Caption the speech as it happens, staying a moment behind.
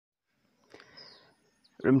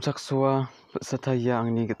Rimchaksua sataya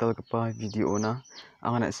angni gitalgipa videona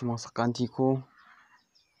angana isimang sakantiko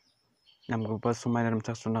namgipa sumaina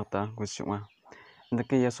rimchaksunakta gusyunga.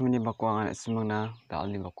 Ndake yasumni bako angana isimangna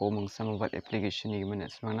dalni bako mangsa mobile application ni gimana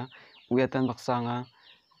isimangna uyatan baksanga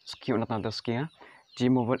ski unatna skinga ji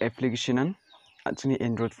mobile applicationan anchingni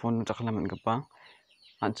android phone jakalna mangipa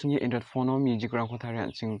anchingni android phone o music rangko tari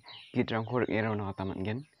anching git rangko rikera nagata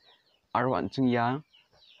mangen aro anching ya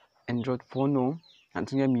android phone o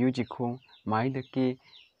anchingya music ko mai dake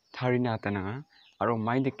tarina tananga aro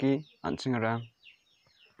mai dake anchingara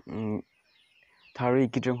tarie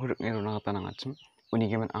gidrang ko rikera nagata nanga chung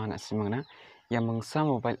unigeman angana simangna ya mangsa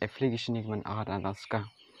mobile application ni man agata daska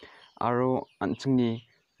aro anchingni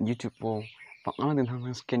YouTube o pakang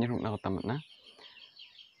dentang scan ruk nagata manna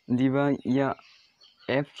diba ya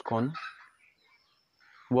apps kon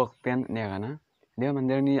workpen negana dia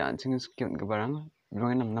manderni anching scan gebarang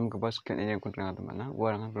brungan nam geba scan area kon nagata manna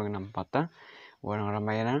warang brungan nam pata warang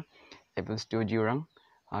ramayana apple studio rang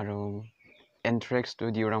aro Entrex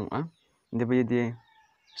studio rang diba di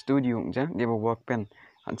studio ja diba workpen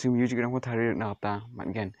anching music rang ko thari nagata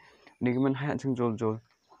mangen nigeman hai anching jol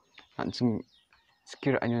anching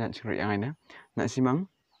skir anyo anching riangaina na simang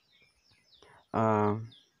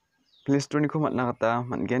Play Store ni ko nagata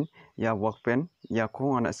mangen ya workpen ya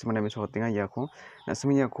ko ana simana meso tinga ya ko na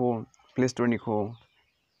simang ya ko Play Store ni ko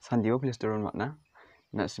sandio Play Store makna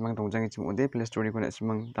na simang tongjang ichim ode Play Store ni ko na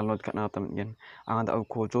simang download ka nagata mangen anga da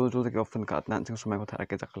ko jol ke open ka na anching sumai ko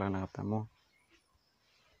tharake jakala nagata mo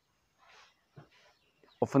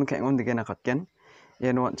open ka ngon dige nakatken ya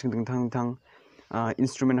no anching dingtang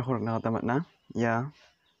instrument ko nagata manna ya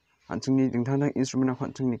anchingni dingtang instrument ko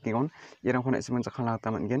anchingni kingon yerang ko na simang jakala nagata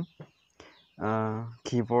mangen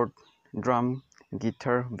keyboard, drum,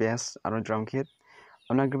 guitar, bass, aro drum kit.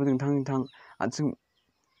 Amna gribu dingtang anching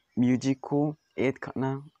music ko add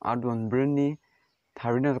kana adon brandni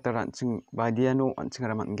tharina gata anching badiano anching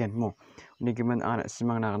ramangen mo. Unigiman ana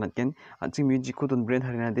simang naganatken anching music ko don brand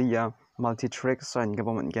harina de ya multi track sign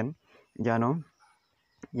gaba mangen yano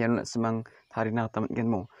simang tharina gata mangen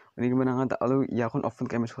mo. Unigiman anga da alu yakon often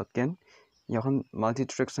kemis hotken yakon multi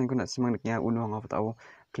track sign ko na simang naknya uno anga patau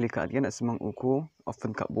klik adian simang uko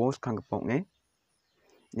open ka bos kang ponge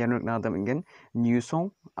yanu nagata mangen new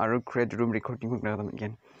song aro create room recording ko nagata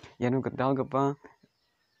mangen yanu gadal gapa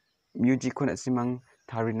music ko na simang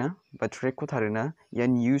tharina ba track ko tharina ya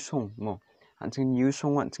new song mo anching new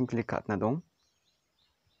song anching klik na dong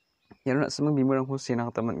yanu na simang bimurang ko sena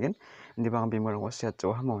nagata mangen ndi bang bimurang ko sia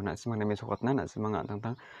cho hamo na simang na mesokatna na simang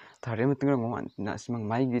tang tarie metingrang na simang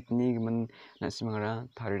mai git ni gimen na simang ra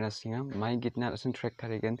tharina singa mai git na sing track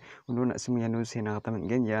tarigen undo na simang yanu sena nagata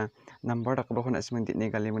mangen ya number tak ba ko na simang ditne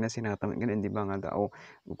gali mena sena nagata mangen ndi bang da o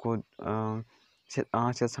ko set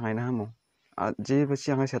sangai na hamo je basi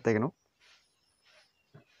anga set tageno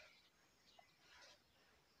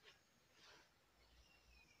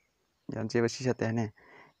ya je basi set ne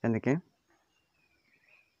yan deke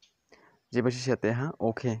je basi set ha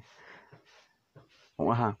okay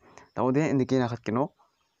ha taude indike nakatkeno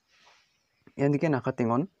yandike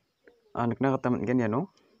nakatingon nikna gata mangen yano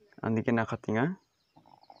andike nakatinga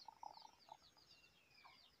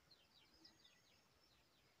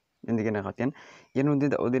indike nakatyan yanu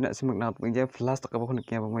de ode na simak na ja flash takabo ko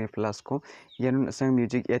nikya bang flash ko yanu na sang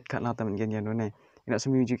music add ka na ta mangen yanu ne ina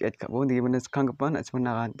sang music add ka bo de bana skang pa na simang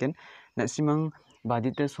nagan na simang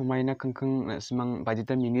badita somai na kangkang na simang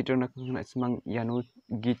badita minute na kangkang na simang yanu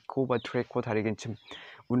git ko ba track ko tharigen chim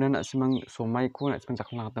una na simang somai ko na simang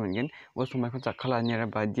jakala ta mangen o somai ko jakala nyara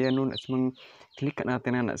badia no na simang klik na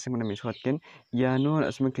tena na simang na miswatken yanu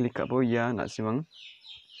na simang klik ka bo ya na simang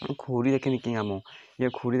khuri dake nikingamo ya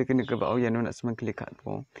khuri dake nikaba yanu na simang klik ka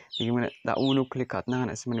bo digimana da uno klik ka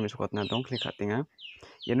na simang na miswat na dong klik ka tinga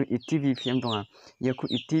yanu ETVPM donga ya ku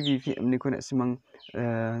ETVPM ni ko na simang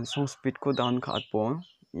song speed ko down ka atpo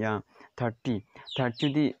ya 30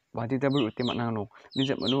 di badi double utte makna no ni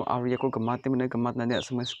jap manu aru ya ko gamate mana gamat na ne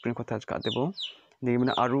simang screen ko touch ka tebo de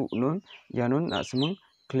mana aru nun yanun na simang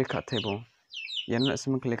klik ka tebo yanu na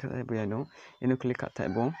simang klik ka tebo yanu klik ka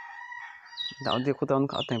tebo da ode ko down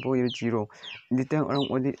ka tebo yu 0 ditang orang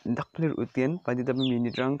odi dakler utien badi double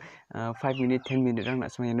minute rang 5 minute 10 minute rang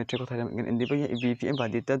na simang yanu check ko thara ngen indi ba ya VPM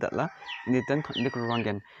badi ta dala ni tan khande ko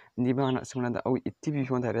rangen ni ba na simang da au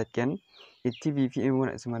ETVPM thara ken ETVPM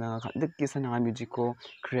na simang na khande ki sana music ko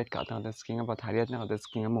create ka ta da skinga ba thariat na da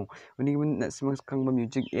skinga mo uni na simang skang ba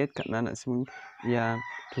music add ka na simang ya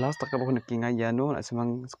plus tak ba ko nikinga yano na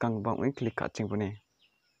simang skang ba oi click ka ching bune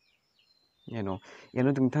yano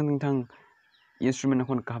dingtang instrument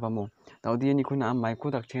kon ka ba mo daudi ni ko na mic ko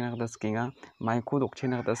dak chena da skinga mic ko dok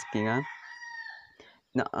chena da skinga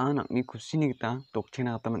na anak ni kusini kita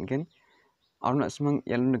dokcena taman gen aro nak semang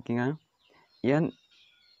yalu nikinga yan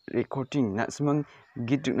recording nak semang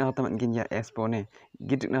giduk na taman gen ya expone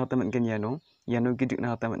giduk na taman gen yano giduk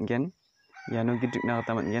na taman gen yano giduk na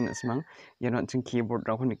taman gen nak semang yano chung keyboard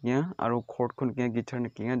rok niknya aro chord ko niknya guitar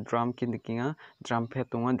niknya drum kit niknya drum pad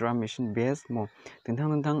tonga drum machine bass mo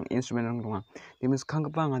tentang instrument rok tonga dimus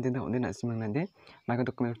kangpa ngade da onde nak semang nande maka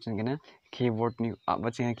dokumen chingena keyboard ni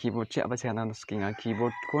abachinga keyboard chi abachinga na skinga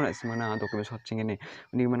keyboard ko nak semang na dokumen chingene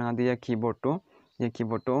uni mana ade ya keyboard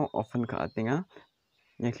to open ka atinga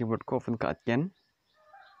ya keyboard ko open ka atken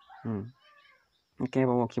okay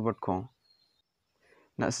ba keyboard ko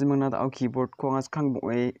nak semang na au keyboard ko ngas kang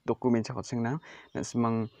boe dokumen cha chingna nak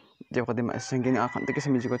semang je ko de ma sengeni akan te ke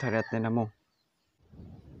semi ko thariat ne namo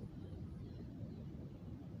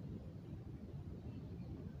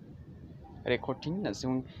recording nak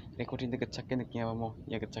semang recording de kecaken ke mo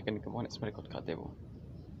ya kecaken ke mo nak semang record ka debo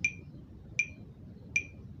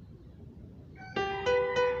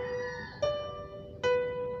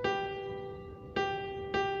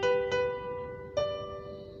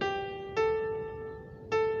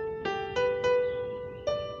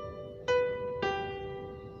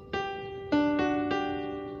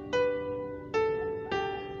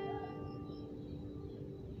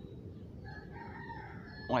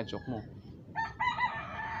Ngoài chok mo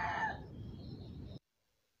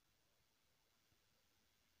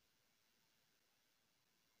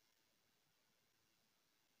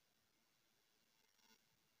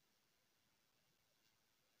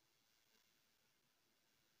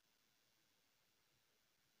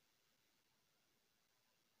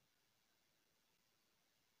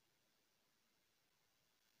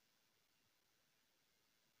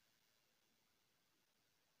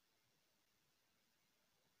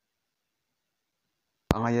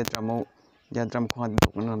anga ya drum ko ngad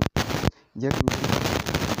dok na ya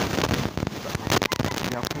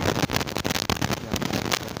ya ko ya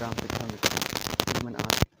drum pe kan man a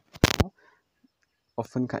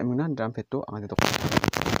often ka imuna drum pe to anga dok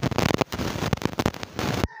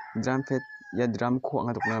drum pe ya drum ko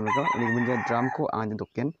anga dok na laga ni mun ya drum ko anga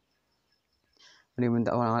dokken ni mun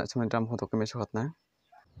da anga semang drum ko dokumen shot na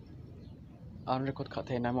an record ka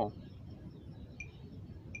the na mo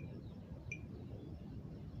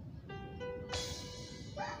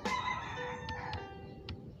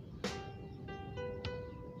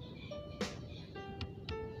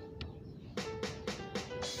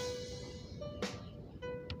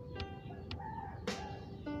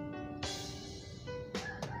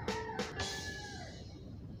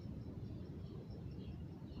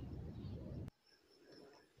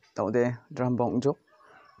tau de drum bong jok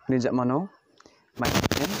ni jak mano mic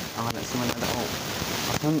ken anga nak semang da o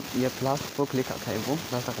akan ya plus ko klik ka thai bo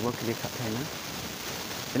plus ka bo klik ka thai na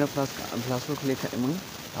ina plus ko klik ka mun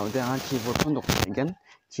tau de anga keyboard ko dok gen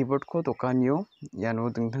keyboard ko dokanyo ya no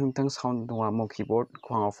ding sound donga mo keyboard ko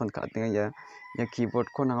anga open ka tinga ya keyboard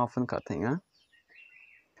ko na open ka tinga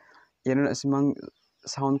ya no semang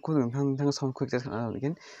sound ko ding sound ko adjust kana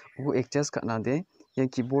gen u adjust kana de ya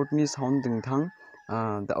keyboard ni sound ding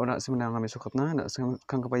da ora semana ngami sokapna na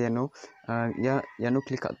kang pa yano yano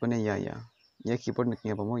klik at bane ya keyboard nik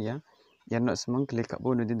nya bamo ya yano semang klik at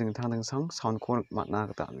bo no ding sang sound ko makna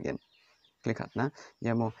kata gen klik at na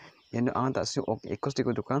ya mo yano ang ta su acoustic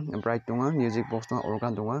duka bright dunga music box dunga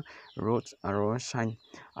organ dunga roots aro shine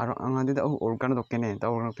aro ang ade da organ dokene da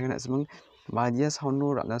organ dokene semang badia sound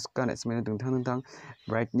no ra naska na semang ding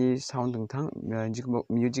bright ni sound ding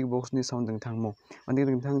music box ni sound ding mo ande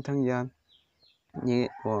ding ya ni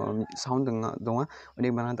sound donga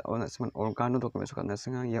oni mana da ona seman organo dokumen suka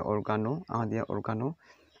nasinga ya organo dia organo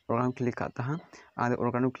klik kata ada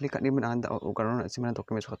organo klik ni mana da organo seman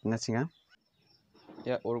dokumen suka nasinga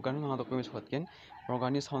ya organo mana dokumen suka ken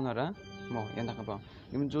organi sound ara mo ya nak apa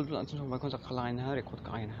ni jul langsung sampai kon sakalain ha record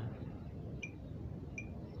kain ha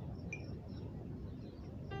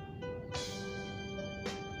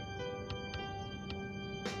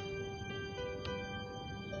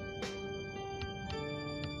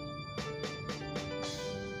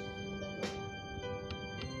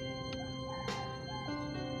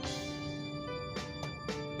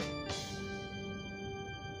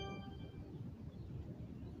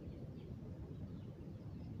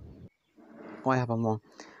Why apa mo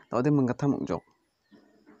tau de mengkatam jok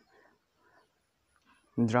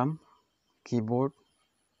drum keyboard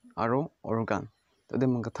aro organ tau de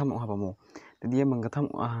mengkatam apa mo dia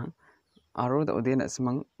mengkatam aro da ode na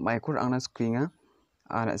semang micro angna screenga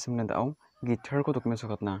ana semna da guitar ko dokumen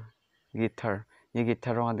sokatna guitar ye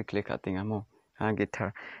guitar ro ade klik atinga mo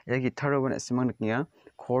guitar ya guitar ro na semang niknya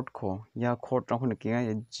chord ko ya chord ro niknya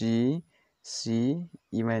ya G C,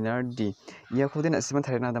 E minor, D. Ya ko din asman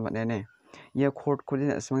thari na damat ne. Ya chord ko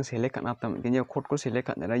din asman select kan atam. Ya chord ko select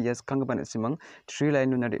kan na ya kang ban asman 3 line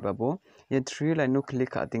nu na de babo. Ya 3 line nu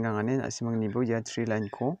click ka tinga ngane asman nibo ya 3 line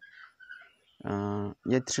ko.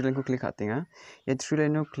 Ya 3 line ko click ka tinga. Ya 3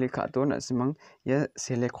 line nu click ka to na asman ya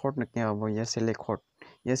select chord na kya babo ya select chord.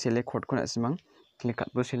 Ya select chord ko na asman click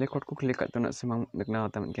kat bo select chord ko click kat to na asman nakna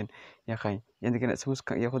atam ken. Ya kai. Ya dikena asman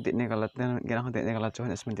ya ko de ne galat na gena ko de ne galat cho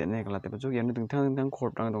asman de ne galat ba jo ya nu ding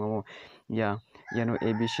chord rang dong mo. Ya no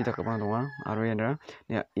A B C tak bang dong aro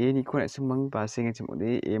ya A ni ko asman ba sing chim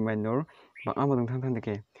de A minor ba am dong thang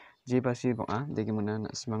deke. J ba C ba degi mana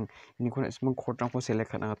asman ini ko asman chord rang ko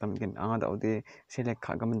select kat na atam ken anga da de select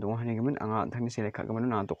kha gaman dong hani gaman anga thang ni select kha gaman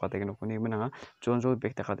na to ka de no ko ni mana jon jo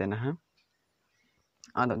back ta ka de na ha.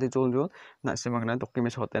 Ada de jol nak semang na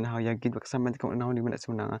document hoten ha ya git baksa man ko na ni mana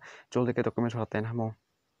semang jol de ke document hoten ha mo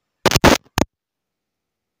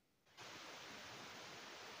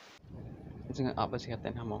jing apa sih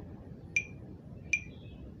hoten ha mo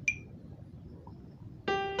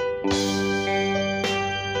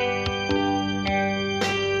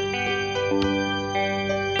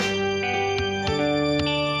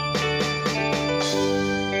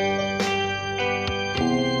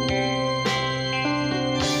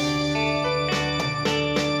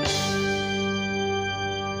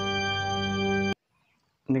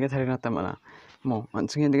ini thari na tamana mo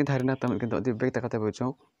anjing ini thari na taman ke do de back ta ka ta bo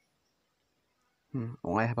jo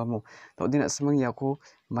ongai ha mo do din semang ya ko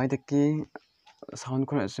mai de ki sound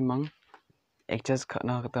ko semang adjust kha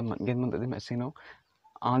na ka ta man gen man de ma sino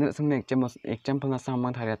Ane semang example na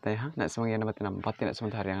samang thari atai ha na semang yana batin nambate na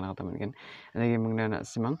semang thari ang na taman gen lagi mengna na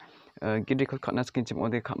semang gidi ko khatna skin chim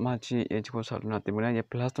ode khatma chi e chiko sal na te mena ya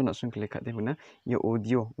plus to na sun click khat de mena ya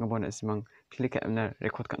audio ngabon na semang click khat na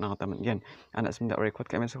record khat na taman gen ana semang da record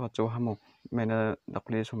khat men so cho hamo mena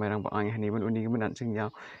dakle so merang ba ang hani ben uni gen an ching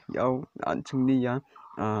ya yaw an ching ni ya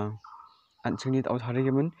an ching ni tau thari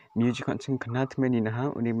gen music an ching khna thmeni na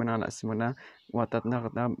ha uni mena na semana watat na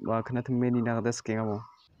khat na khna thmeni na da skin amo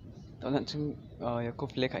tao nak chung ya ko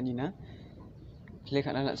play kat ni na play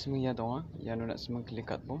kat nak semua ya doa ya no nak semua play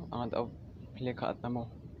kat bo tao play kat tamo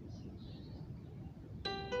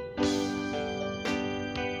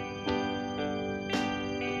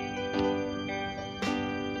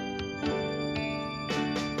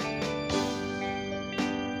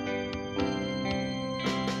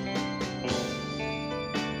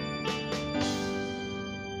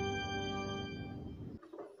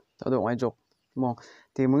tao do ai jok mo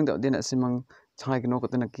ti mung tao dia nak semang changai keno ko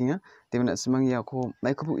nak kinga ti nak semang ya ko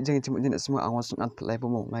mai ko bu jeng chim dia nak semang awas ngat play bo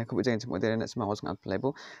mo mai ko bu jeng chim dia nak semang awas ngat play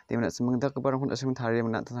bo ti nak semang dak barang kon semang thari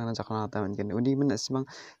nak tang jakalna ta men gen uni men nak semang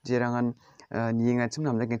jerangan ni ngat chim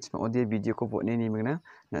nam lagi chim audio video ko bo ni mengna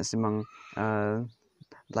nak semang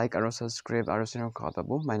like aro subscribe aro channel ka ta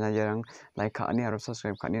bo mai na jarang like ka ni aro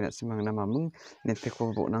subscribe ka ni nak semang na mamung net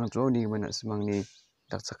ko bo nang jo ni men nak semang ni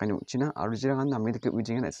dak sakanya Cina aru jirangan namanya ke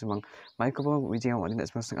ujingnya nak semang mai ko ba ujingnya wali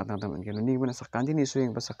nak semang sangat tang men ni mana sakanti ni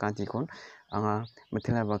suing ba sakanti kon anga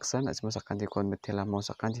metela baksa nak semang sakanti kon metela mau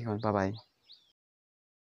sakanti kon bye bye